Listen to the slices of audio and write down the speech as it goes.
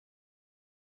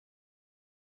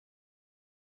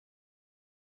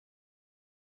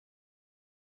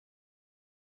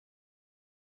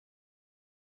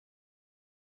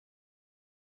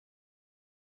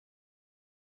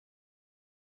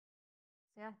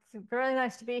Yeah, it's really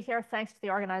nice to be here. Thanks to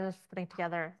the organizers for putting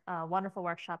together a wonderful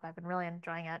workshop. I've been really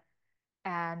enjoying it.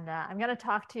 And I'm going to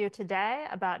talk to you today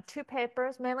about two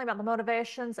papers, mainly about the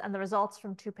motivations and the results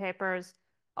from two papers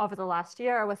over the last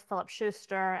year with Philip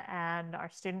Schuster and our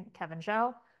student Kevin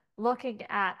Zhou, looking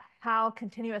at how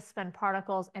continuous spin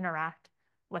particles interact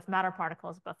with matter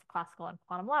particles, both the classical and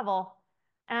quantum level.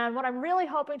 And what I'm really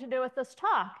hoping to do with this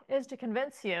talk is to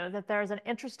convince you that there's an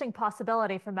interesting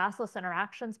possibility for massless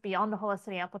interactions beyond the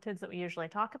helicity amplitudes that we usually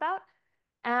talk about,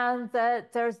 and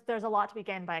that there's a lot to be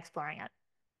gained by exploring it.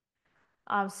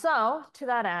 So to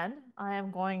that end, I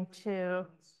am going to,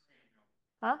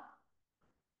 huh?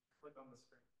 Click on the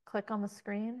screen. Click on the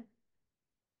screen.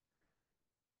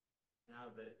 Now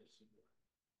that it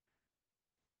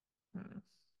should Hmm.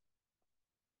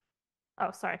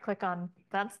 Oh, sorry, click on,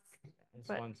 that's, This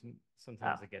but, one,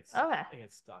 sometimes oh, it gets okay.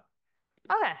 stuck.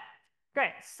 Okay,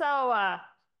 great. So I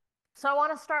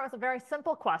want to start with a very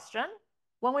simple question.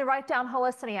 When we write down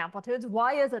helicity amplitudes,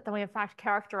 why is it that we in fact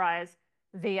characterize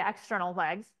the external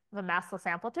legs, the massless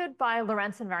amplitude, by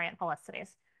Lorentz invariant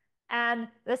helicities? And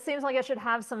this seems like it should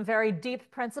have some very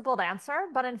deep principled answer,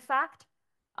 but in fact,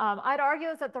 I'd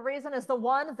argue that the reason is the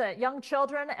one that young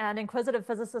children and inquisitive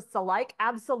physicists alike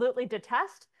absolutely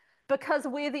detest, because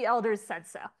we, the elders, said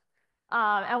so.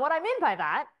 And what I mean by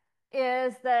that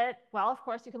is that, well, of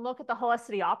course, you can look at the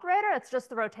helicity operator. It's just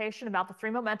the rotation about the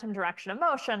three momentum direction of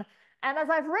motion. And as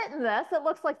I've written this, it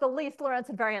looks like the least Lorentz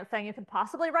invariant thing you could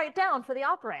possibly write down for the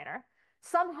operator.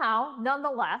 Somehow,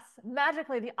 nonetheless,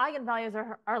 magically, the eigenvalues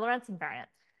are Lorentz invariant.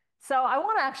 So I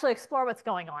want to actually explore what's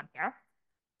going on here.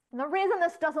 And the reason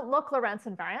this doesn't look Lorentz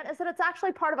invariant is that it's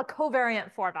actually part of a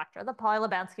covariant four vector, the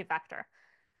Pauli-Labansky vector.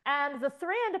 And the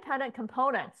three independent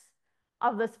components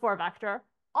of this four vector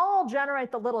all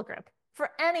generate the little group for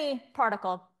any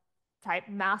particle type,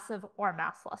 massive or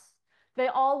massless. They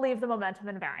all leave the momentum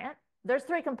invariant. There's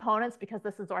three components because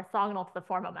this is orthogonal to the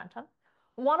four momentum.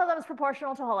 One of them is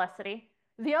proportional to helicity.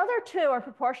 The other two are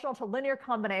proportional to linear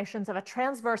combinations of a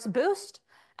transverse boost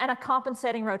and a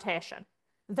compensating rotation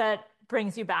that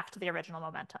brings you back to the original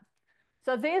momentum.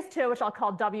 So these two, which I'll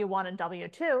call W1 and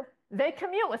W2, they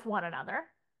commute with one another.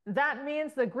 That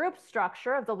means the group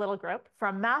structure of the little group for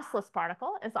a massless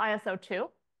particle is ISO2.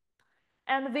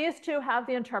 And these two have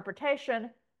the interpretation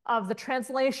of the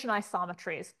translation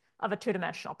isometries of a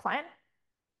two-dimensional plane.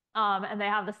 And they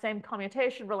have the same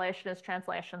commutation relation as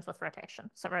translations with rotation.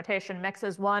 So rotation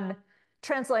mixes one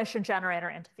translation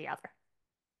generator into the other.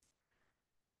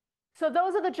 So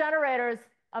those are the generators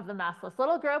of the massless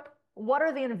little group. What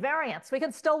are the invariants? We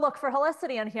can still look for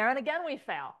helicity in here, and again we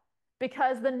fail,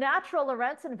 because the natural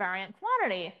Lorentz invariant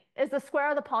quantity is the square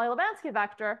of the Pauli-Labansky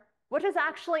vector, which is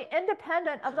actually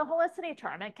independent of the helicity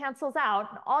term. It cancels out,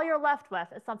 and all you're left with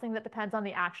is something that depends on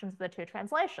the actions of the two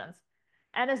translations,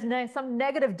 and is some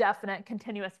negative definite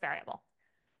continuous variable.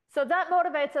 So that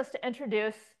motivates us to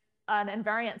introduce an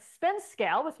invariant spin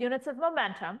scale with units of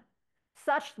momentum,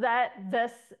 such that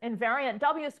this invariant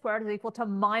W squared is equal to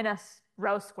minus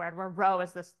rho squared, where rho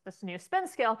is this new spin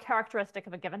scale characteristic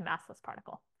of a given massless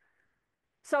particle.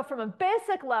 So from a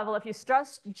basic level, if you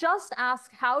just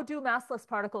ask how do massless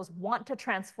particles want to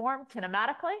transform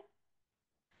kinematically,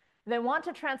 they want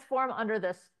to transform under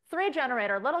this three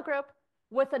generator little group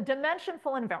with a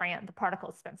dimensionful invariant, the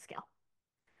particle spin scale.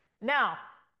 Now,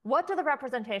 what do the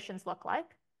representations look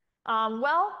like?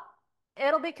 Well,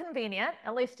 it'll be convenient,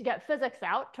 at least to get physics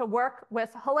out, to work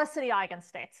with helicity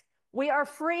eigenstates. We are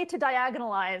free to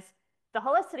diagonalize the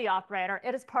helicity operator.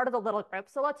 It is part of the little group,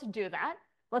 so let's do that.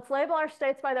 Let's label our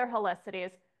states by their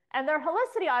helicities, and their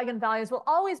helicity eigenvalues will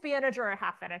always be integer or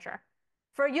half integer.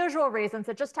 For usual reasons,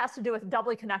 it just has to do with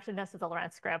doubly connectedness of the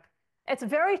Lorentz group. It's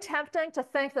very tempting to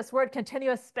think this word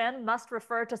continuous spin must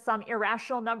refer to some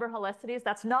irrational number helicities.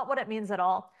 That's not what it means at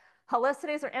all.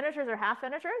 Helicities are integers or half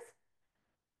integers.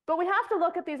 But we have to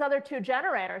look at these other two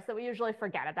generators that we usually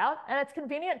forget about, and it's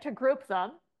convenient to group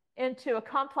them into a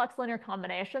complex linear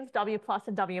combinations, W plus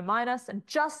and W minus, and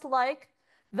just like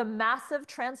the massive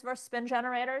transverse spin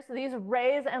generators, these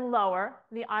raise and lower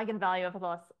the eigenvalue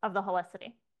of the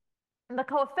helicity. And the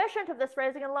coefficient of this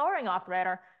raising and lowering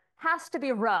operator has to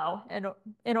be rho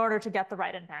in order to get the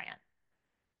right invariant.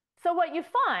 So what you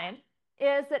find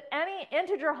is that any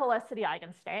integer helicity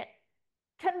eigenstate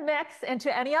can mix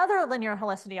into any other linear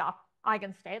helicity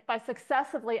eigenstate by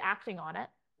successively acting on it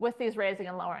with these raising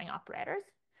and lowering operators.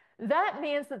 That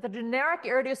means that the generic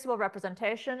irreducible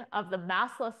representation of the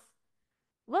massless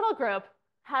little group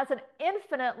has an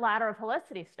infinite ladder of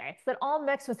helicity states that all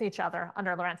mix with each other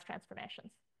under Lorentz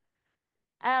transformations.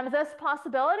 And this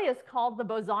possibility is called the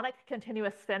bosonic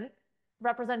continuous spin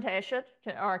representation,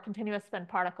 or continuous spin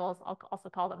particles, I'll also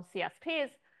call them CSPs.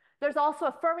 There's also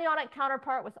a fermionic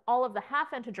counterpart with all of the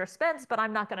half-integer spins, but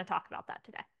I'm not going to talk about that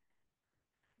today.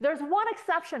 There's one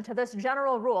exception to this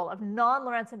general rule of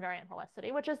non-Lorentz invariant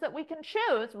helicity, which is that we can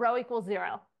choose rho equals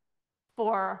 0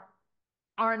 for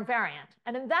our invariant.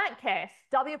 And in that case,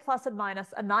 W plus and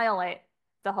minus annihilate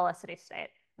the helicity state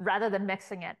rather than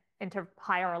mixing it into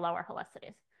higher or lower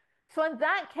helicities. So in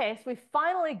that case, we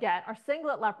finally get our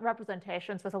singlet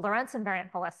representations with a Lorentz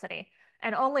invariant helicity,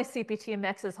 and only CPT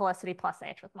mixes helicity plus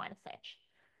H with minus H.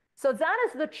 So that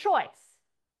is the choice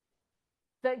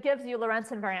that gives you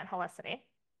Lorentz invariant helicity.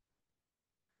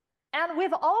 And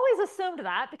we've always assumed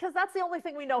that because that's the only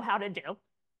thing we know how to do.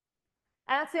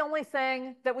 And that's the only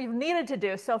thing that we've needed to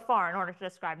do so far in order to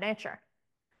describe nature.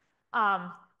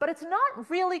 But it's not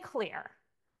really clear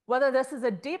whether this is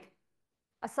a deep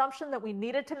assumption that we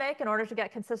needed to make in order to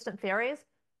get consistent theories,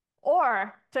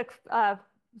 or to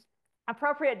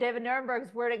appropriate David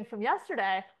Nirenberg's wording from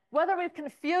yesterday, whether we've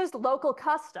confused local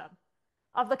custom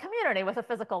of the community with a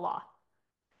physical law.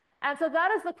 And so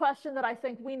that is the question that I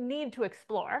think we need to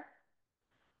explore.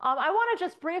 I want to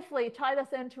just briefly tie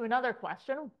this into another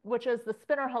question, which is the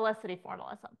spinor helicity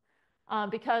formalism.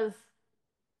 Because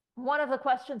one of the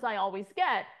questions I always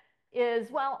get is,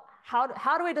 well,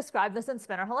 how do we describe this in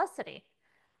spinor helicity?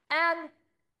 And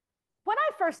when I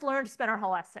first learned spinor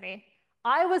helicity,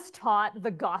 I was taught the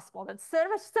gospel that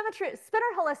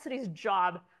spinor helicity's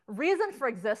job, reason for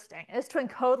existing, is to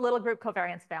encode little group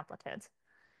covariance of amplitudes.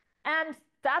 And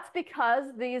that's because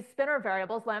these spinor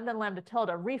variables, lambda and lambda tilde,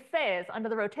 rephase under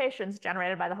the rotations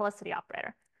generated by the helicity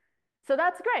operator. So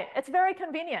that's great. It's very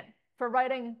convenient for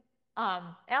writing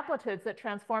amplitudes that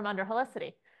transform under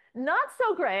helicity. Not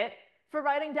so great for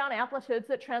writing down amplitudes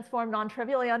that transform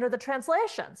non-trivially under the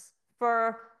translations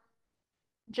for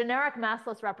generic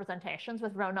massless representations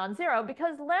with rho non-zero,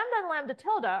 because lambda and lambda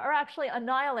tilde are actually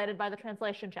annihilated by the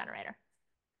translation generator.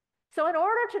 So in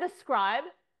order to describe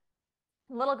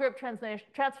little group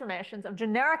transformations of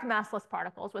generic massless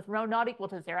particles with rho not equal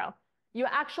to 0, you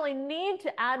actually need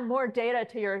to add more data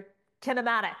to your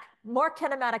kinematic, more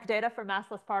kinematic data for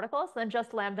massless particles than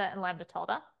just lambda and lambda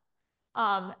tilde.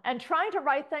 And trying to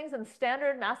write things in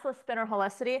standard massless spinor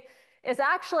helicity is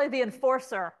actually the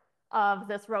enforcer of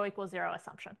this rho equals 0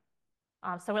 assumption.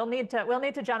 So we'll need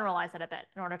to generalize it a bit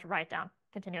in order to write down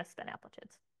continuous spin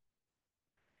amplitudes.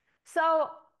 So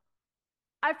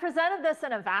I've presented this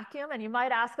in a vacuum, and you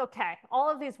might ask, okay, all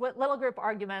of these little group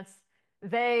arguments,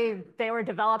 they were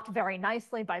developed very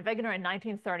nicely by Wigner in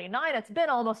 1939. It's been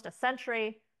almost a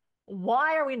century.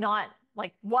 Why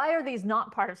are these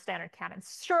not part of standard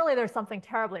canons? Surely there's something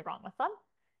terribly wrong with them.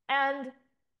 And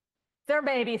there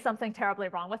may be something terribly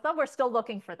wrong with them. We're still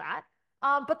looking for that.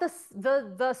 But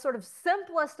the sort of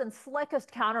simplest and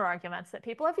slickest counterarguments that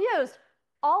people have used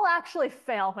all actually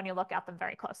fail when you look at them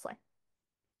very closely.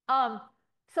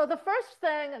 So the first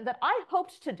thing that I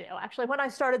hoped to do, actually, when I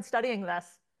started studying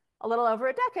this a little over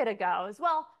a decade ago, is,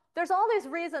 well, there's all these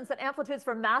reasons that amplitudes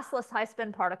for massless high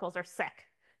spin particles are sick.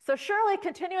 So surely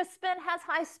continuous spin has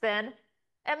high spin.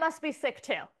 It must be sick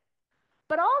too.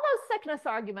 But all those sickness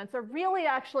arguments are really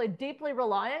actually deeply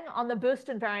relying on the boost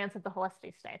invariance of the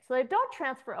helicity state. So they don't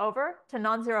transfer over to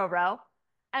non-zero rho.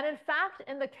 And in fact,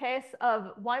 in the case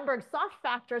of Weinberg's soft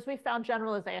factors, we found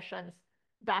generalizations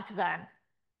back then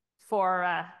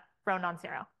for rho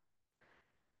non-zero.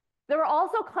 There were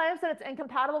also claims that it's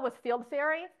incompatible with field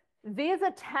theory. These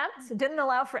attempts didn't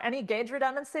allow for any gauge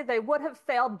redundancy. They would have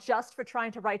failed just for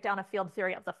trying to write down a field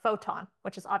theory of the photon,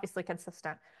 which is obviously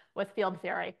consistent with field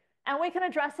theory. And we can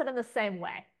address it in the same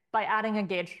way by adding a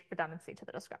gauge redundancy to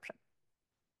the description.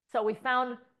 So we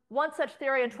found one such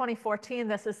theory in 2014.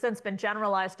 This has since been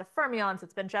generalized to fermions.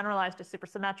 It's been generalized to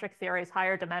supersymmetric theories,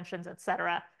 higher dimensions, et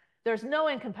cetera. There's no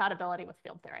incompatibility with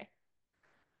field theory.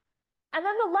 And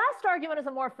then the last argument is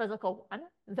a more physical one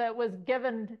that was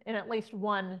given in at least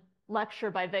one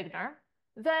lecture by Wigner,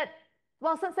 that,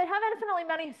 well, since they have infinitely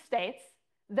many states,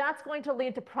 that's going to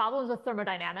lead to problems with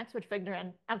thermodynamics, which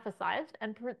Wigner emphasized,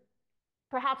 and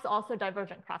perhaps also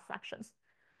divergent cross-sections.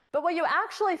 But what you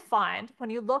actually find when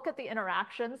you look at the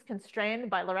interactions constrained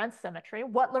by Lorentz symmetry,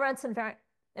 what Lorentz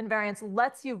invariance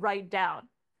lets you write down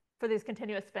for these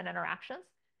continuous spin interactions,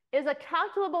 is a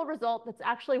calculable result that's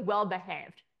actually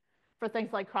well-behaved for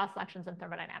things like cross-sections and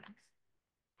thermodynamics.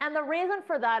 And the reason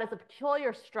for that is a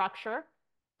peculiar structure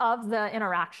of the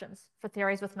interactions for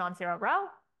theories with non-zero rho,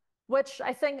 which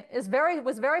I think was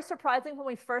very surprising when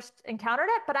we first encountered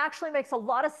it, but actually makes a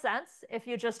lot of sense if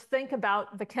you just think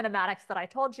about the kinematics that I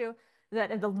told you,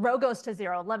 that if the rho goes to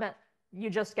zero limit, you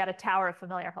just get a tower of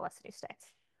familiar helicity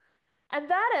states. And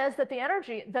that is that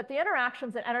the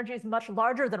interactions at energies much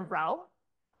larger than rho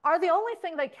are the only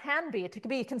thing they can be to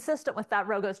be consistent with that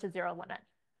rho goes to zero limit.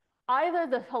 Either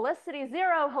the helicity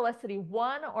 0, helicity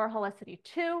 1, or helicity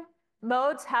 2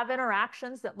 modes have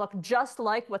interactions that look just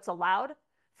like what's allowed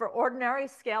for ordinary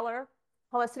scalar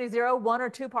helicity 0, 1, or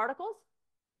 2 particles,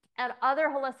 and other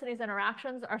helicities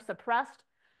interactions are suppressed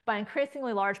by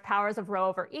increasingly large powers of rho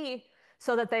over E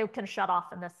so that they can shut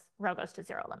off in this rho goes to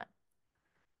zero limit.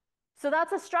 So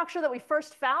that's a structure that we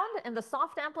first found in the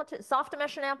soft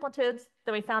emission amplitudes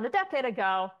that we found a decade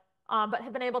ago, but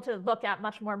have been able to look at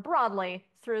much more broadly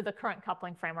through the current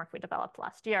coupling framework we developed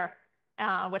last year,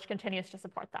 which continues to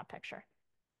support that picture.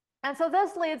 And so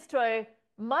this leads to a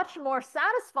much more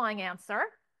satisfying answer,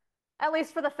 at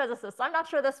least for the physicists. I'm not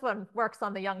sure this one works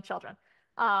on the young children.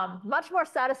 Much more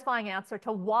satisfying answer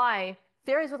to why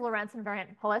theories with Lorentz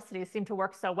invariant helicities seem to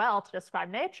work so well to describe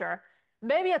nature.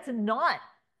 Maybe it's not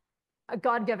a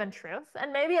God-given truth,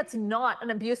 and maybe it's not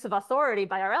an abuse of authority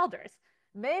by our elders.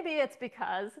 Maybe it's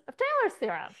because of Taylor's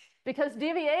theorem, because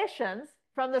deviations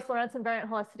from this Lorentz invariant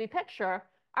helicity picture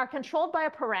are controlled by a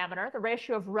parameter, the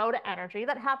ratio of rho to energy,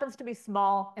 that happens to be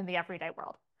small in the everyday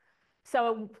world.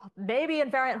 So maybe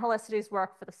invariant helicities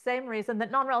work for the same reason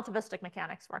that non-relativistic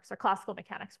mechanics works or classical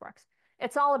mechanics works.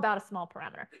 It's all about a small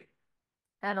parameter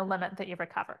and a limit that you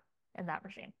recover in that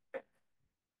regime.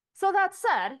 So that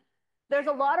said, there's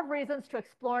a lot of reasons to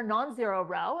explore non-zero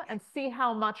rho and see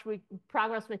how much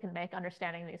progress we can make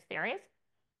understanding these theories.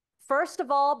 First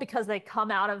of all, because they come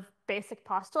out of basic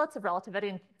postulates of relativity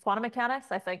and quantum mechanics.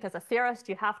 I think as a theorist,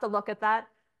 you have to look at that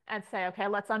and say, okay,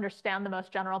 let's understand the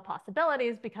most general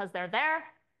possibilities because they're there.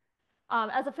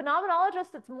 As a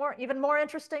phenomenologist, it's even more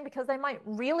interesting because they might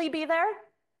really be there.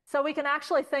 So we can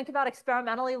actually think about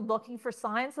experimentally looking for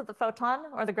signs that the photon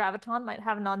or the graviton might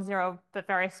have non-zero but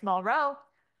very small rho.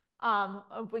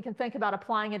 We can think about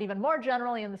applying it even more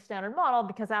generally in the standard model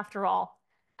because after all,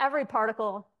 every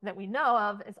particle that we know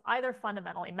of is either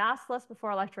fundamentally massless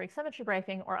before electroweak symmetry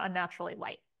breaking or unnaturally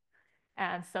light.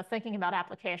 And so thinking about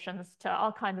applications to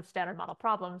all kinds of standard model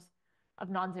problems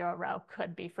of non-zero rho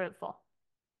could be fruitful.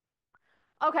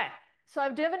 Okay, so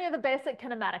I've given you the basic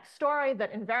kinematic story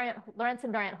that Lorentz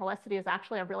invariant helicity is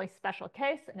actually a really special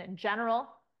case, and in general,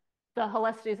 the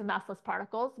helicities of massless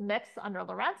particles mix under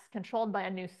Lorentz, controlled by a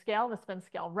new scale, the spin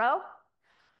scale rho.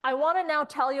 I want to now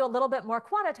tell you a little bit more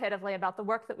quantitatively about the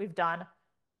work that we've done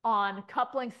on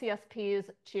coupling CSPs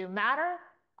to matter,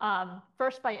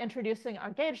 first by introducing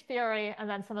our gauge theory, and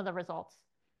then some of the results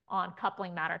on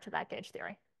coupling matter to that gauge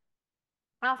theory.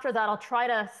 After that, I'll try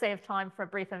to save time for a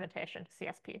brief invitation to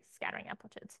CSP scattering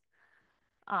amplitudes.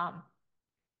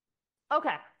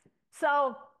 Okay,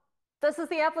 so this is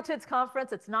the Amplitudes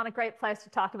conference. It's not a great place to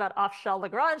talk about off-shell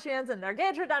Lagrangians and their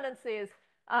gauge redundancies.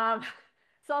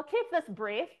 So I'll keep this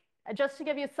brief just to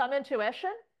give you some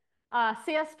intuition.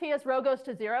 CSP as rho goes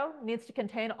to zero needs to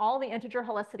contain all the integer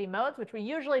helicity modes, which we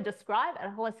usually describe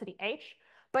at helicity h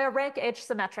by a rank h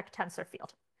symmetric tensor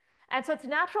field. And so it's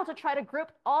natural to try to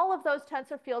group all of those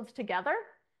tensor fields together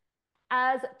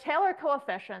as Taylor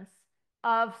coefficients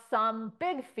of some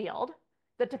big field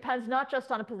that depends not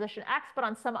just on a position x, but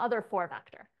on some other 4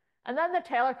 vector. And then the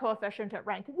Taylor coefficient at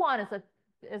rank 1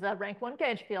 is a rank 1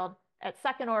 gauge field. At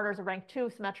second order is a rank 2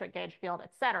 symmetric gauge field,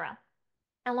 et cetera.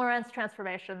 And Lorentz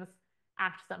transformations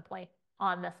act simply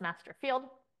on this master field.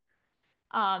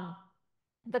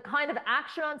 The kind of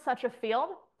action on such a field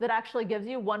that actually gives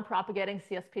you one propagating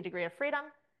CSP degree of freedom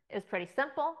is pretty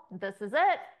simple. This is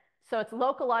it. So it's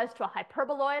localized to a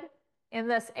hyperboloid in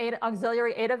this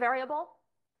auxiliary eta variable.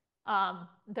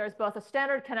 There's both a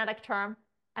standard kinetic term,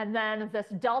 and then this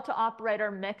delta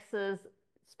operator mixes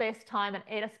space-time and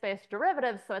eta space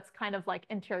derivatives, so it's kind of like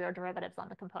interior derivatives on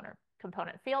the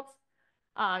component fields.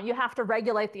 You have to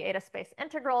regulate the eta space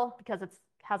integral because it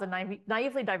has a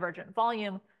naively divergent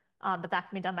volume, but that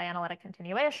can be done by analytic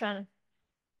continuation.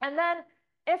 And then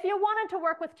if you wanted to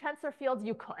work with tensor fields,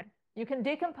 you could. You can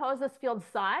decompose this field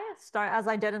psi, as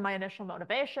I did in my initial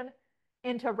motivation,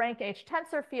 into rank H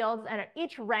tensor fields, and at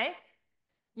each rank,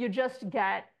 you just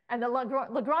get, and the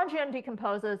Lagrangian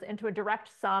decomposes into a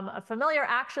direct sum of familiar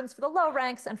actions for the low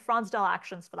ranks and Fronsdal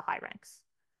actions for the high ranks.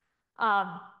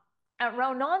 At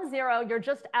rho non-zero, you're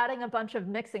just adding a bunch of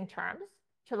mixing terms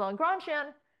to the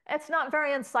Lagrangian. It's not very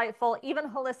insightful. Even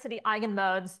helicity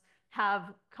eigenmodes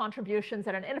have contributions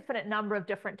at an infinite number of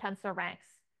different tensor ranks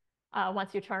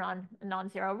once you turn on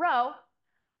non-zero rho.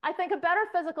 I think a better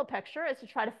physical picture is to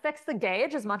try to fix the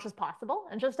gauge as much as possible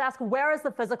and just ask, where is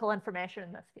the physical information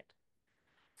in this field?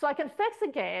 So I can fix a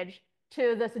gauge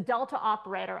to this delta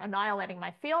operator annihilating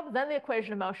my field. Then the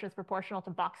equation of motion is proportional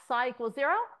to box psi equals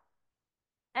 0.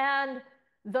 And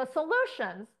the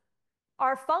solutions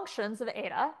are functions of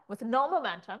eta with no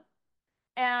momentum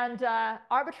and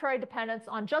arbitrary dependence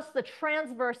on just the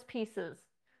transverse pieces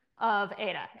of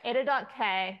eta,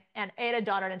 eta.k, and eta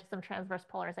dotted into some transverse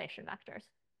polarization vectors.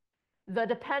 The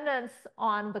dependence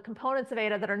on the components of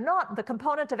eta that are not, the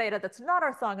component of eta that's not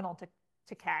orthogonal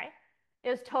to k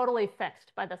is totally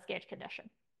fixed by this gauge condition.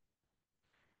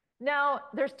 Now,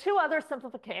 there's two other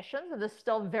simplifications of this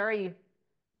still very,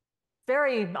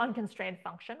 very unconstrained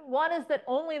function. One is that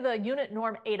only the unit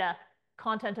norm eta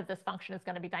content of this function is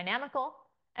going to be dynamical.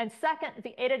 And second,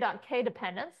 the eta.k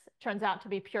dependence turns out to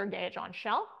be pure gauge on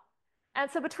shell. And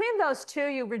so between those two,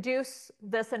 you reduce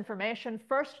this information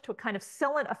first to a kind of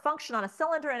a function on a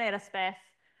cylinder in eta space,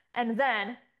 and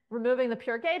then removing the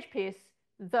pure gauge piece,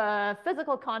 the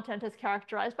physical content is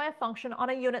characterized by a function on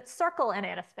a unit circle in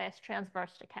eta space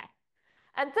transverse to k.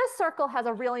 And this circle has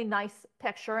a really nice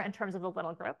picture in terms of the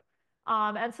little group.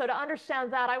 And so to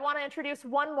understand that, I want to introduce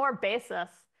one more basis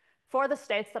for the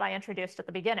states that I introduced at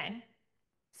the beginning.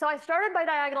 So I started by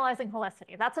diagonalizing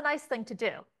helicity. That's a nice thing to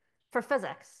do for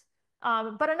physics.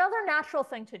 But another natural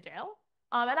thing to do,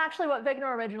 and actually what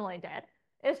Wigner originally did,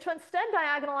 is to instead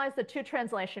diagonalize the two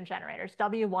translation generators,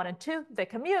 W1 and 2. They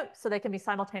commute, so they can be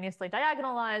simultaneously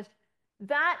diagonalized.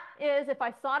 That is, if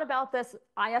I thought about this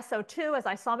ISO2 as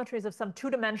isometries of some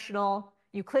two-dimensional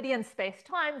Euclidean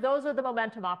space-time, those are the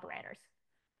momentum operators,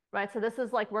 right? So this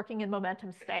is like working in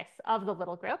momentum space of the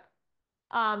little group.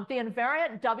 The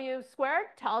invariant W squared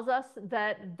tells us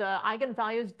that the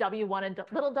eigenvalues W1 and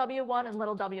little W1 and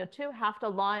little W2 have to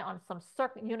lie on some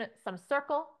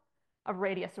circle of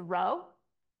radius rho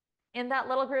in that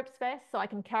little group space. So I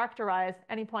can characterize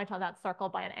any point on that circle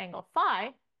by an angle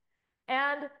phi.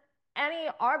 And any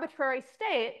arbitrary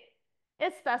state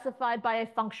is specified by a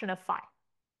function of phi.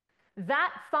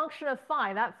 That function of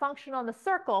phi, that function on the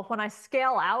circle, when I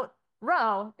scale out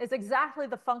rho, is exactly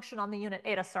the function on the unit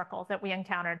eta circle that we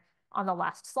encountered on the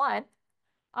last slide.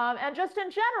 And just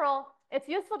in general, it's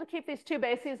useful to keep these two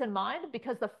bases in mind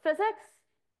because the physics,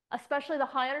 especially the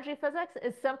high energy physics,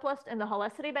 is simplest in the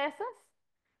helicity basis.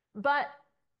 But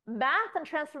math and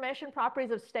transformation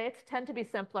properties of states tend to be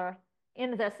simpler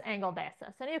in this angle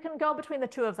basis. And you can go between the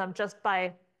two of them just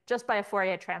by a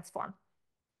Fourier transform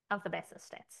of the basis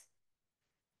states.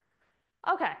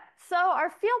 Okay, so our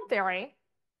field theory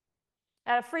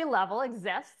at a free level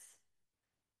exists.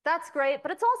 That's great,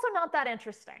 but it's also not that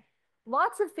interesting.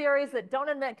 Lots of theories that don't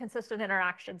admit consistent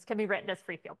interactions can be written as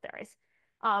free field theories.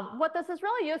 What this is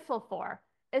really useful for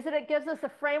is that it gives us a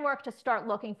framework to start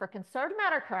looking for conserved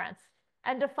matter currents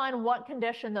and define what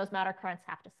condition those matter currents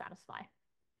have to satisfy.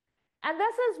 And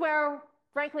this is where,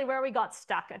 frankly, where we got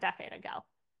stuck a decade ago,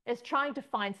 is trying to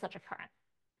find such a current.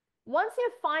 Once you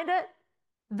find it,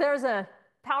 there's a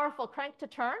powerful crank to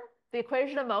turn. The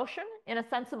equation of motion in a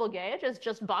sensible gauge is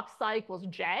just box psi equals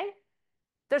J.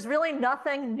 There's really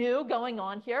nothing new going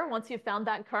on here once you've found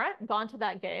that current, gone to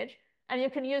that gauge, and you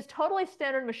can use totally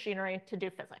standard machinery to do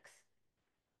physics.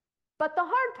 But the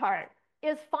hard part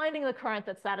is finding the current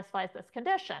that satisfies this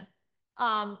condition.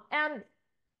 And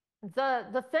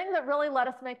the thing that really let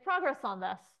us make progress on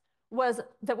this was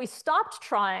that we stopped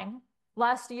trying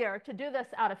last year to do this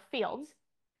out of fields,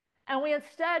 and we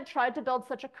instead tried to build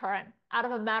such a current out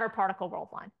of a matter-particle world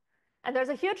line. And there's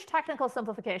a huge technical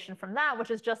simplification from that,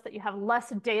 which is just that you have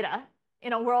less data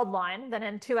in a world line than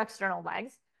in two external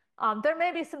legs. There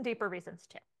may be some deeper reasons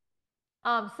too.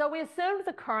 So we assumed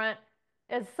the current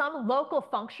is some local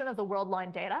function of the world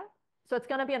line data. So it's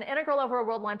going to be an integral over a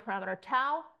world line parameter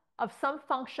tau of some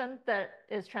function that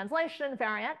is translation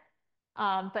invariant,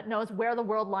 but knows where the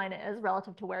world line is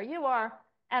relative to where you are,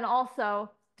 and also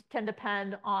can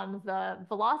depend on the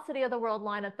velocity of the world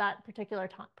line at that particular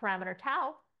parameter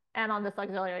tau and on this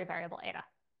auxiliary variable eta.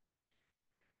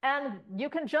 And you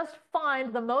can just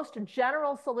find the most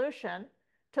general solution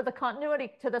to the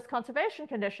continuity, to this conservation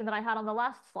condition that I had on the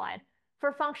last slide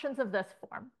for functions of this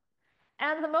form.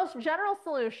 And the most general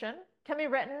solution can be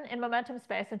written in momentum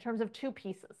space in terms of two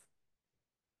pieces.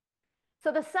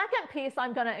 So the second piece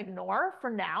I'm going to ignore for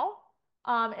now.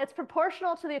 It's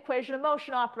proportional to the equation of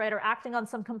motion operator acting on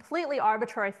some completely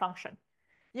arbitrary function.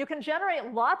 You can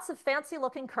generate lots of fancy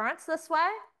looking currents this way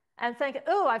and think,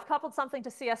 ooh, I've coupled something to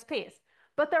CSPs.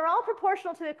 But they're all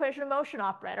proportional to the equation of motion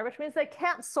operator, which means they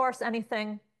can't source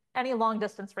anything, any long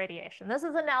distance radiation. This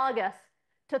is analogous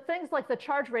to things like the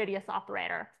charge radius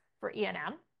operator for E and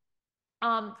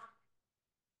M.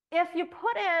 If you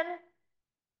put in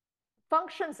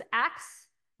functions x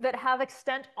that have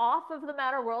extent off of the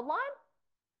matter world line,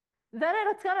 then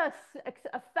it's going to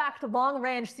affect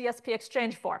long-range CSP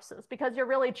exchange forces because you're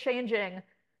really changing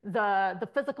the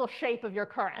physical shape of your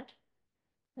current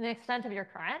and the extent of your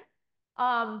current.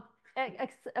 It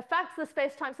affects the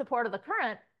space-time support of the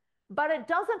current, but it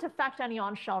doesn't affect any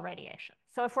on-shell radiation.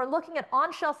 So if we're looking at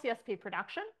on-shell CSP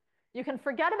production, you can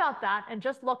forget about that and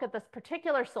just look at this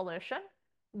particular solution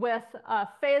with a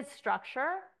phase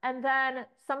structure and then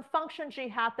some function g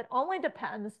hat that only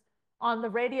depends on the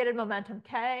radiated momentum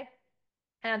k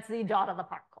and z dot of the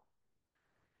particle.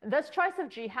 This choice of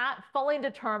g hat fully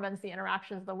determines the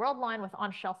interactions of the world line with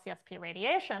on-shell CSP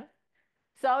radiation.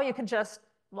 So you can just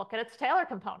look at its Taylor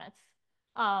components.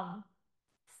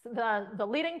 The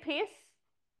leading piece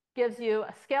gives you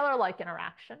a scalar-like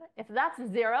interaction. If that's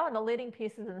 0 and the leading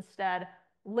piece is instead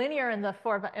linear in the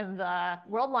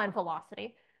world line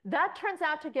velocity, that turns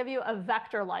out to give you a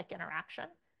vector-like interaction.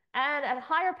 And at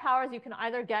higher powers, you can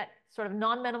either get sort of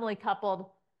non-minimally coupled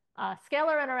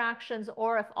scalar interactions,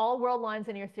 or if all world lines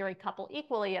in your theory couple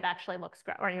equally, it actually looks,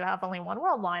 or you have only one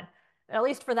world line. At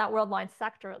least for that world line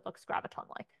sector, it looks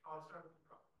graviton-like.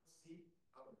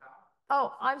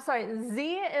 Oh, I'm sorry.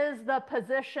 Z is the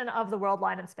position of the world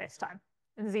line in space-time,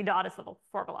 and Z dot is the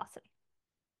for velocity.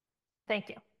 Thank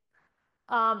you.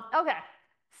 Okay,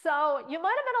 so you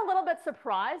might have been a little bit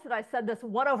surprised that I said this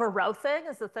 1 over rho thing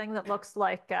is the thing that looks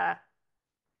like a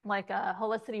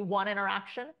helicity 1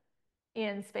 interaction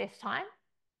in space-time.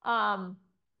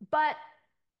 But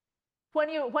when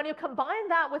you combine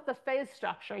that with the phase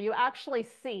structure, you actually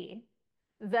see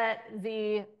that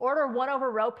the order 1 over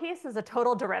rho piece is a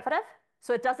total derivative.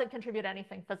 So it doesn't contribute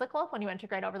anything physical when you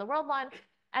integrate over the world line.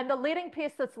 And the leading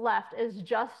piece that's left is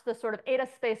just the sort of eta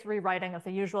space rewriting of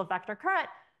the usual vector current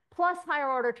plus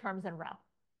higher order terms in rho.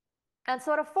 And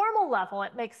so at a formal level,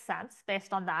 it makes sense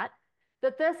based on that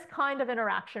this kind of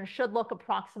interaction should look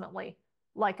approximately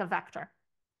like a vector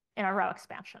in a rho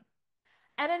expansion.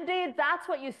 And indeed, that's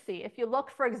what you see. If you look,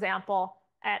 for example,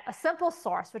 at a simple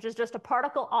source, which is just a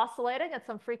particle oscillating at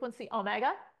some frequency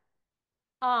omega,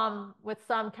 with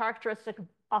some characteristic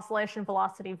oscillation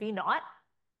velocity v naught,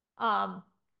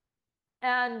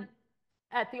 and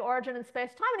at the origin in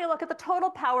space-time, and you look at the total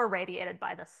power radiated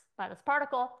by this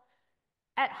particle,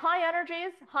 at high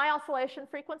energies, high oscillation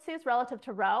frequencies relative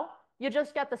to rho, you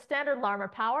just get the standard Larmor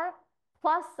power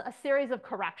plus a series of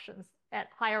corrections at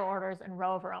higher orders in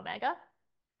rho over omega.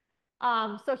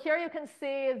 So here you can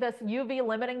see this UV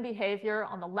limiting behavior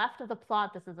on the left of the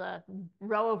plot. This is a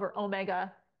rho over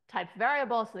omega type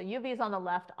variable. So the UV is on the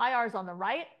left, IR is on the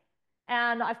right.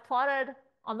 And I've plotted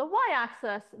on the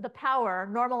y-axis the power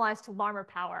normalized to Larmor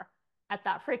power at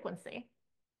that frequency.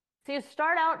 So you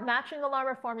start out matching the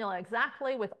Larmor formula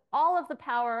exactly with all of the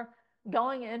power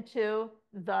going into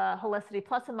the helicity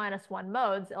plus and minus 1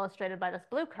 modes illustrated by this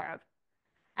blue curve.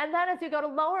 And then as you go to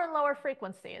lower and lower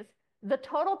frequencies, the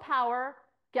total power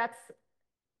gets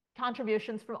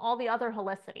contributions from all the other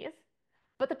helicities.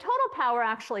 But the total power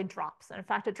actually drops. And in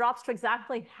fact, it drops to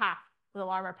exactly half the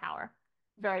Larmor power,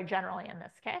 very generally in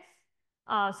this case.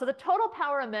 So the total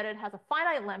power emitted has a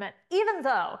finite limit, even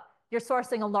though you're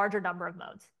sourcing a larger number of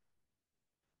modes.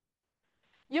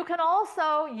 You can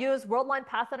also use world line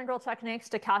path integral techniques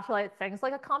to calculate things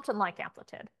like a Compton-like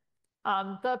amplitude.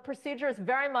 The procedure is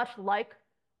very much like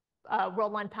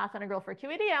world line path integral for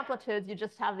QED amplitudes. You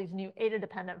just have these new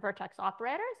eta-dependent vertex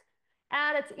operators.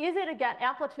 And it's easy to get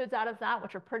amplitudes out of that,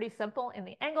 which are pretty simple in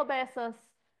the angle basis.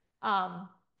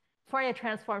 Fourier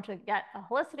transform to get a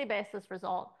helicity basis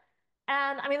result.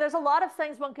 And I mean, there's a lot of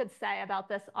things one could say about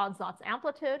this odds-knots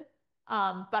amplitude.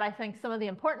 But I think some of the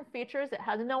important features, it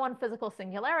has no unphysical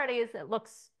singularities. It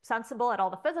looks sensible at all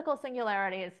the physical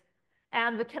singularities.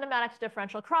 And the kinematics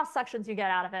differential cross sections you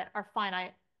get out of it are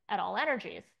finite at all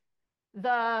energies.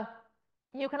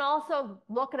 You can also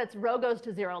look at its rho goes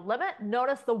to 0 limit.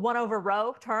 Notice the 1 over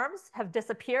rho terms have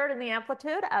disappeared in the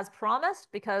amplitude as promised,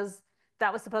 because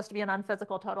that was supposed to be an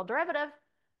unphysical total derivative.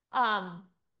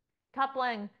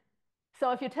 Coupling.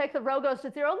 So if you take the rho goes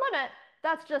to 0 limit,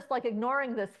 that's just like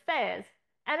ignoring this phase.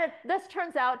 And this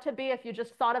turns out to be, if you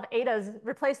just thought of etas,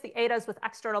 replace the etas with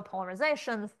external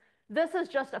polarizations, this is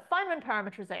just a Feynman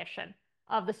parametrization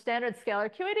of the standard scalar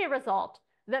QED result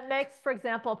that makes, for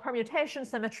example, permutation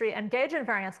symmetry and gauge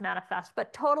invariance manifest,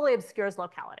 but totally obscures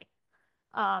locality.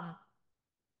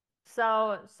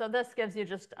 So this gives you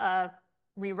just a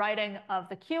rewriting of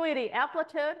the QED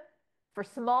amplitude for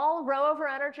small rho over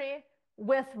energy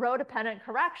with rho-dependent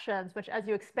corrections, which as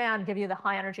you expand, give you the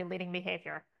high energy leading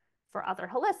behavior for other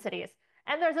helicities.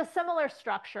 And there's a similar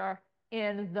structure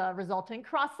in the resulting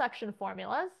cross-section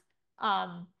formulas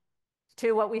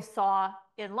to what we saw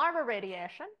in Larmor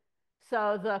radiation.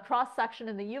 So the cross-section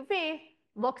in the UV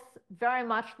looks very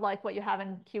much like what you have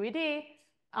in QED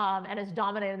and is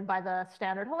dominated by the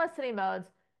standard helicity modes.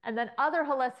 And then other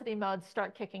helicity modes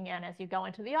start kicking in as you go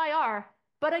into the IR.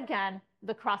 But again,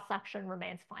 the cross-section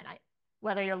remains finite,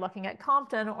 whether you're looking at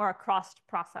Compton or a crossed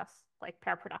process like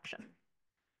pair production.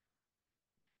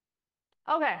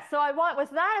 Okay, so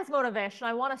with that as motivation,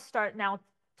 I want to start now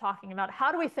talking about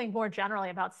how do we think more generally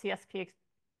about CSP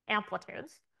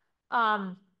amplitudes.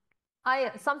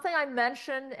 Something I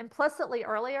mentioned implicitly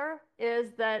earlier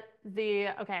is that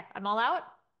okay, I'm all out.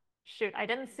 Shoot, I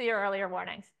didn't see your earlier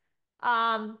warnings.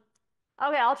 Okay,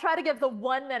 I'll try to give the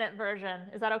 1-minute version.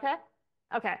 Is that okay?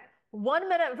 Okay,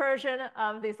 1-minute version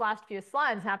of these last few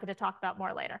slides. Happy to talk about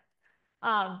more later.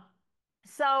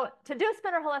 So to do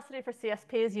spinor helicity for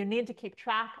CSPs, you need to keep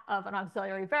track of an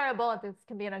auxiliary variable. This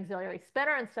can be an auxiliary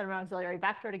spinor instead of an auxiliary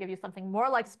vector to give you something more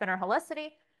like spinor helicity.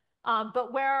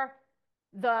 But where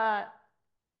the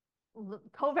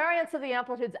covariance of the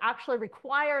amplitudes actually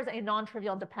requires a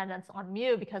non-trivial dependence on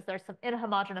mu because there's some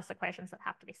inhomogeneous equations that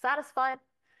have to be satisfied.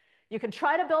 You can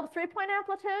try to build 3-point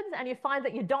amplitudes, and you find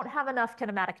that you don't have enough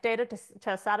kinematic data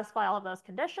to satisfy all of those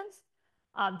conditions.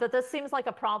 That this seems like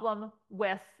a problem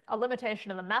with a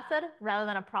limitation of the method rather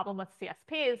than a problem with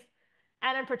CSPs.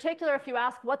 And in particular, if you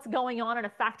ask what's going on in a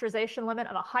factorization limit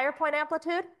of a higher point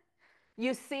amplitude,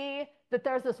 you see that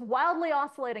there's this wildly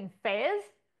oscillating phase,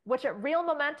 which at real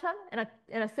momentum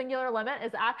in a singular limit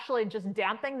is actually just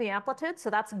damping the amplitude. So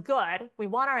that's good. We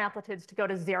want our amplitudes to go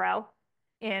to 0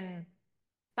 in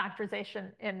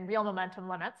factorization in real momentum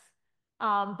limits,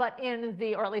 or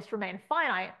at least remain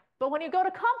finite. But when you go to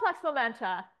complex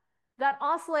momenta, that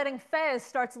oscillating phase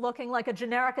starts looking like a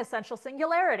generic essential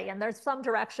singularity, and there's some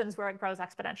directions where it grows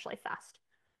exponentially fast.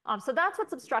 So that's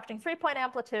what's obstructing 3-point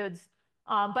amplitudes.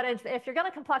 But if you're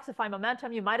going to complexify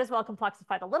momentum, you might as well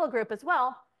complexify the little group as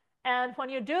well. And when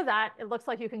you do that, it looks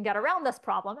like you can get around this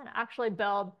problem and actually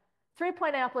build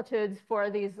 3-point amplitudes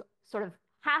for these sort of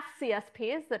half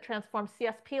CSPs that transform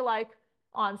CSP-like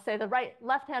on, say, the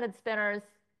left-handed spinners,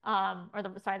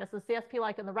 this is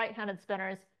CSP-like in the right-handed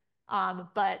spinners,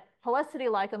 but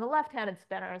helicity-like in the left-handed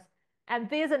spinners. And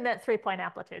these emit 3-point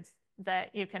amplitudes that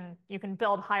you can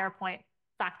build higher point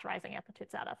factorizing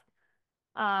amplitudes out of.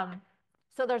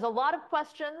 So there's a lot of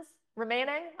questions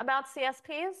remaining about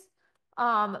CSPs.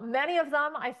 Many of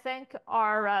them, I think,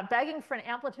 are begging for an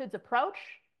amplitudes approach.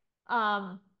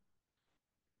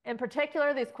 In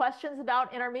particular, these questions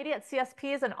about intermediate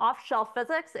CSPs and off-shelf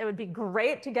physics, it would be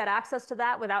great to get access to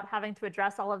that without having to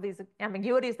address all of these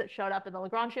ambiguities that showed up in the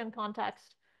Lagrangian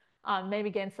context,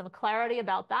 maybe gain some clarity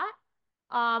about that,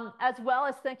 as well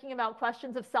as thinking about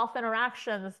questions of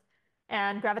self-interactions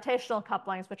and gravitational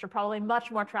couplings, which are probably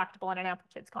much more tractable in an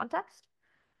amplitudes context.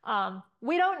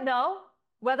 We don't know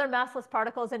whether massless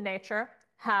particles in nature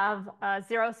have a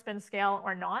 0 spin scale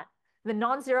or not. The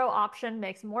non-zero option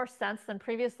makes more sense than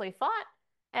previously thought.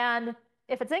 And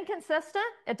if it's inconsistent,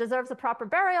 it deserves a proper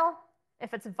burial.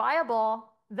 If it's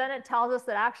viable, then it tells us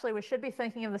that actually we should be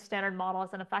thinking of the standard model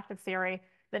as an effective theory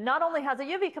that not only has a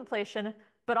UV completion,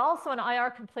 but also an IR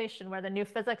completion where the new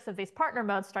physics of these partner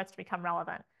modes starts to become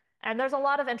relevant. And there's a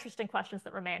lot of interesting questions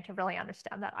that remain to really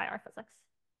understand that IR physics.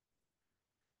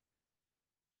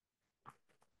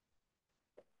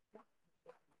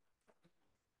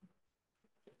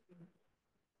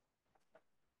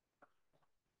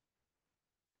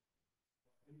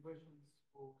 Any questions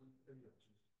for Natalia?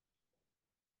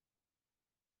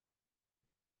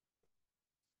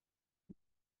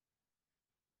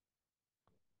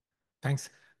 Thanks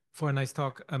for a nice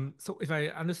talk. So if I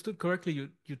understood correctly,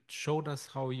 you showed us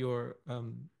how your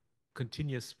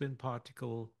continuous spin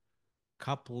particle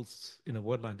couples in a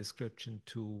wordline description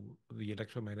to the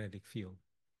electromagnetic field,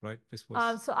 right? This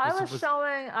was so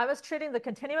I was treating the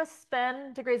continuous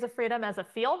spin degrees of freedom as a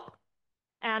field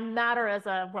and matter as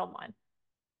a world line.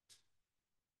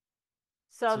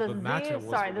 So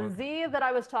the Z that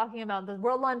I was talking about, the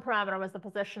world line parameter was the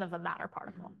position of the matter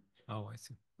particle. Oh, I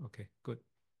see. Okay, good.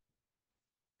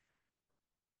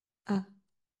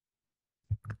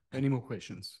 Any more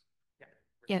questions?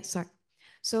 Yeah, sorry.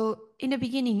 So in the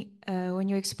beginning, when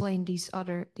you explained these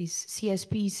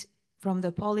CSPs from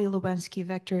the Pauli-Lubansky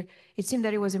vector, it seemed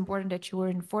that it was important that you were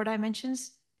in 4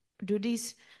 dimensions. Do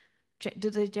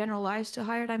they generalize to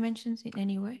higher dimensions in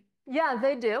any way? Yeah,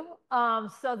 they do.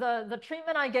 So the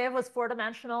treatment I gave was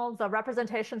 4-dimensional. The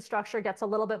representation structure gets a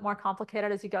little bit more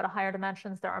complicated as you go to higher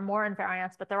dimensions. There are more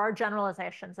invariants, but there are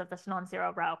generalizations of this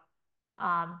non-zero row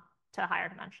to higher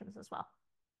dimensions as well.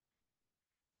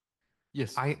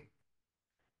 Yes. I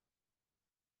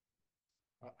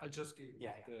just gave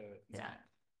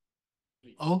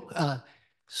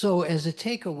So as a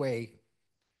takeaway,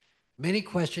 many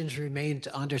questions remain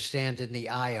to understand in the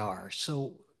IR.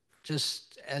 So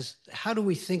just how do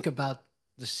we think about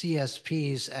the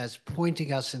CSPs as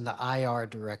pointing us in the IR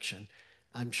direction?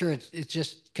 I'm sure it's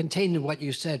just contained in what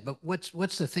you said, but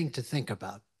what's the thing to think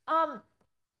about?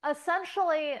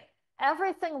 Essentially,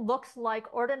 everything looks like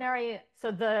ordinary. So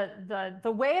the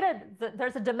weighted,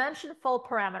 there's a dimensionful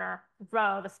parameter,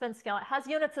 rho, the spin scale. It has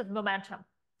units of momentum.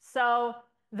 So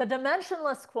the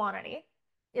dimensionless quantity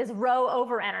is rho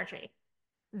over energy.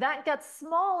 That gets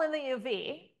small in the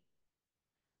UV.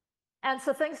 And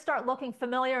so things start looking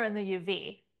familiar in the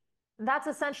UV. That's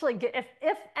essentially,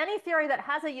 if any theory that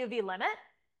has a UV limit,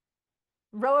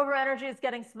 rho over energy is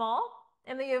getting small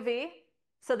in the UV.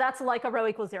 So that's like a rho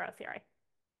equals 0 theory.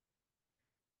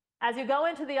 As you go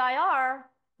into the IR,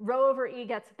 rho over E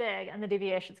gets big and the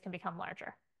deviations can become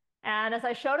larger. And as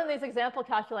I showed in these example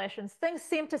calculations, things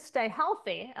seem to stay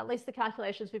healthy, at least the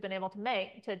calculations we've been able to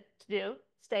make to do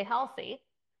stay healthy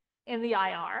in the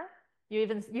IR.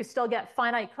 You still get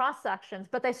finite cross sections,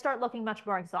 but they start looking much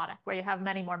more exotic, where you have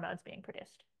many more modes being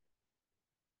produced.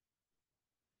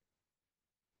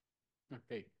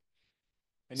 Okay.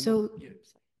 So- Yeah,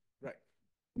 right.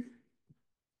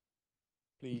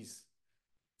 Please.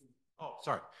 Oh,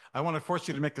 sorry. I want to force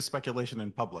you to make the speculation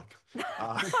in public.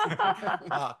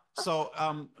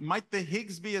 Might the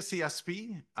Higgs be a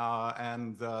CSP?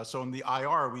 So in the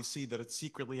IR, we see that it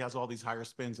secretly has all these higher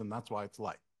spins, and that's why it's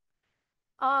light.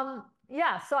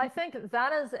 Yeah, so I think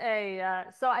that is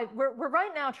we're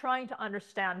right now trying to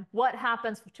understand what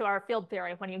happens to our field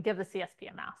theory when you give the CSP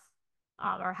a mass,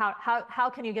 or how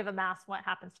can you give a mass, what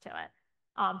happens to it.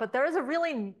 But there is a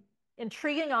really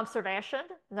intriguing observation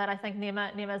that I think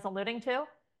Nima is alluding to,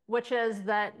 which is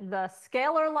that the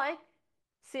scalar-like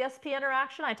CSP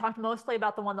interaction, I talked mostly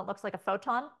about the one that looks like a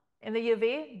photon in the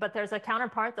UV, but there's a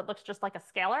counterpart that looks just like a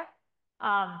scalar.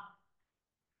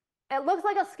 It looks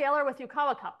like a scalar with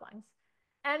Yukawa couplings.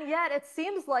 And yet it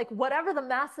seems like whatever the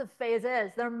massive phase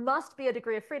is, there must be a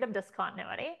degree of freedom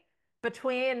discontinuity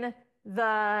between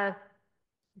the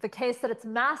case that it's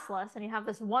massless and you have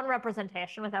this one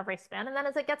representation with every spin. And then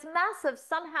as it gets massive,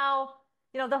 somehow,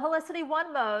 the helicity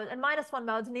 1 mode and -1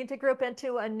 modes need to group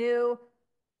into a new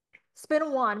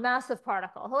spin 1 massive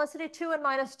particle. Helicity 2 and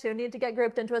 -2 need to get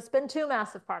grouped into a spin 2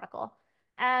 massive particle.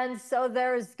 And so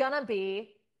there's going to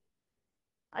be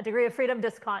a degree of freedom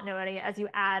discontinuity as you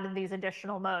add these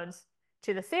additional modes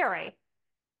to the theory.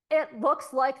 It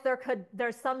looks like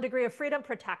there's some degree of freedom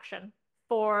protection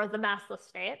for the massless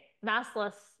state,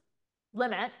 massless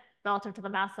limit relative to the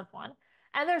massive one.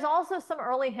 And there's also some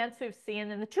early hints we've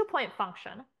seen in the 2-point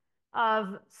function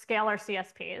of scalar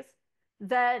CSPs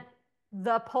that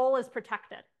the pole is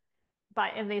protected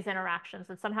in these interactions,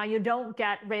 and somehow you don't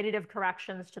get radiative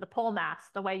corrections to the pole mass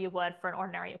the way you would for an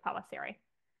ordinary Yukawa theory.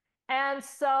 And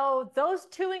so those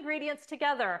two ingredients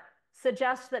together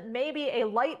suggest that maybe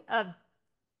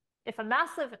if a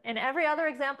massive, in every other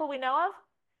example we know of,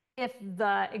 if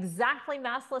the exactly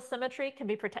massless symmetry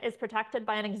is protected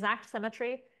by an exact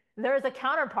symmetry, there is a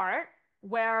counterpart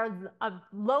where a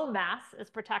low mass is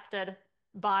protected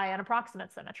by an approximate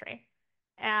symmetry.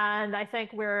 And I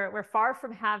think we're far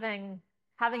from having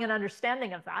an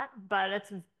understanding of that, but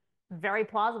it's very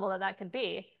plausible that could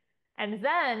be. And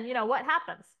then, what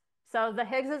happens? So the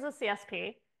Higgs is a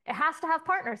CSP. It has to have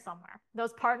partners somewhere.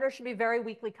 Those partners should be very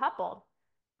weakly coupled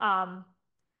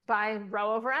by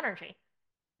rho over energy.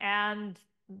 And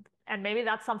maybe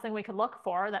that's something we could look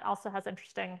for that also has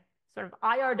interesting sort of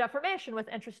IR deformation with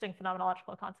interesting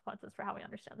phenomenological consequences for how we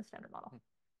understand the standard model.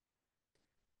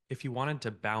 If you wanted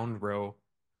to bound rho,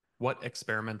 what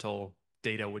experimental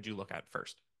data would you look at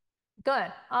first?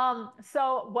 Good.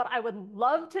 So what I would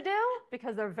love to do,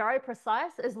 because they're very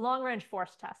precise, is long-range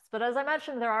force tests. But as I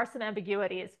mentioned, there are some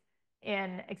ambiguities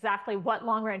in exactly what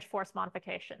long-range force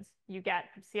modifications you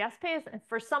get from CSPs. And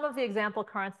for some of the example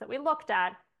currents that we looked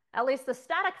at least the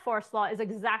static force law is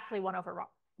exactly 1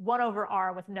 over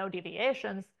r with no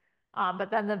deviations.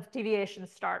 But then the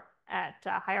deviations start at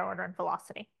higher order in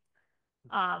velocity.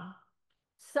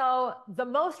 So the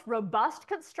most robust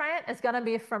constraint is going to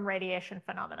be from radiation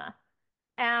phenomena.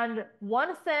 And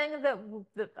one thing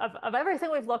of everything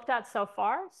we've looked at so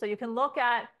far, so you can look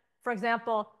at, for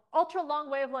example, ultra long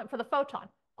wavelength for the photon.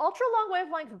 Ultra long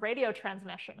wavelength radio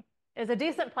transmission is a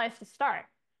decent place to start.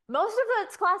 Most of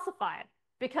it's classified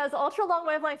because ultra long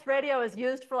wavelength radio is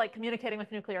used for communicating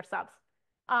with nuclear subs.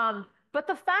 But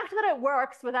the fact that it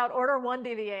works without order 1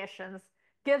 deviations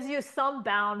gives you some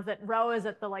bound that rho is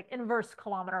at the inverse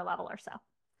kilometer level or so.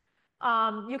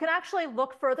 You can actually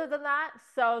look further than that.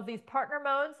 So these partner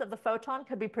modes of the photon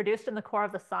could be produced in the core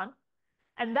of the sun.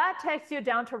 And that takes you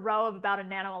down to rho of about a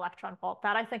nano-electron volt.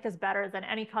 That I think is better than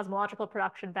any cosmological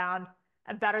production bound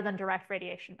and better than direct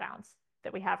radiation bounds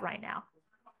that we have right now.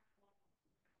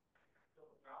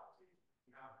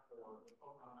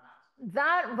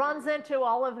 that runs into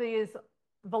all of these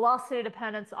velocity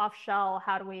dependence off shell.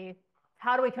 How do we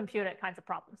compute it kinds of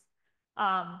problems.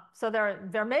 So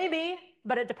there may be,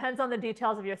 but it depends on the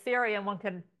details of your theory, and one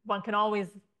can always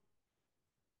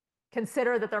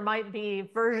consider that there might be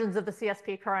versions of the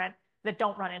CSP current that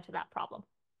don't run into that problem.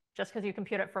 Just because you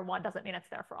compute it for one doesn't mean it's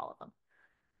there for all of them.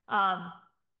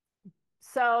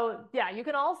 So yeah, you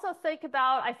can also think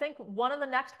about, I think one of the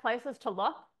next places to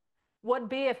look would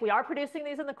be if we are producing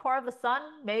these in the core of the sun,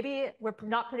 maybe we're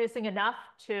not producing enough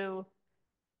to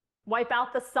wipe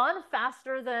out the sun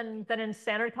faster than in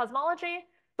standard cosmology,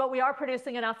 but we are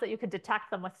producing enough that you could detect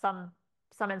them with some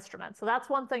instrument. So that's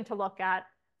one thing to look at.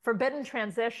 Forbidden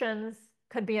transitions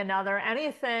could be another.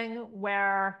 Anything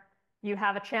where you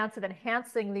have a chance of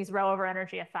enhancing these rho over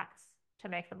energy effects to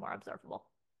make them more observable.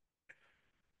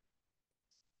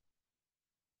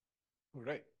 All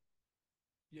right.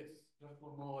 Yes, just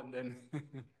one more and then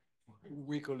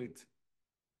we call it.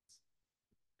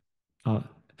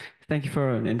 Thank you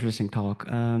for an interesting talk.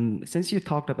 Since you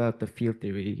talked about the field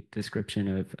theory description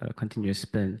of continuous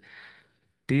spin,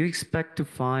 do you expect to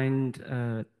find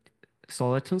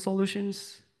soliton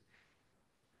solutions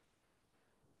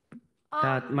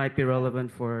that might be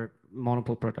relevant for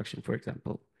monopole production, for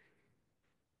example?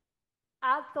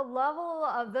 At the level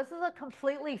of, this is a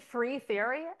completely free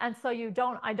theory, and so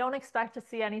I don't expect to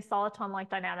see any soliton-like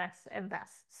dynamics in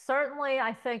this. Certainly,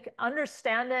 I think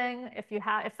understanding if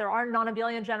there are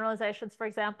non-abelian generalizations, for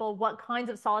example, what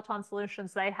kinds of soliton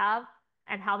solutions they have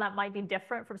and how that might be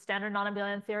different from standard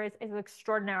non-abelian theories is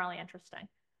extraordinarily interesting.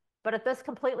 But at this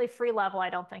completely free level,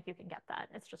 I don't think you can get that.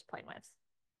 It's just plane waves.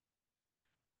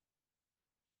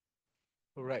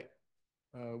 All right.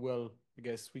 Well, I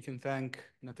guess we can thank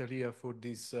Natalia for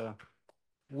this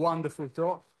wonderful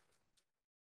talk.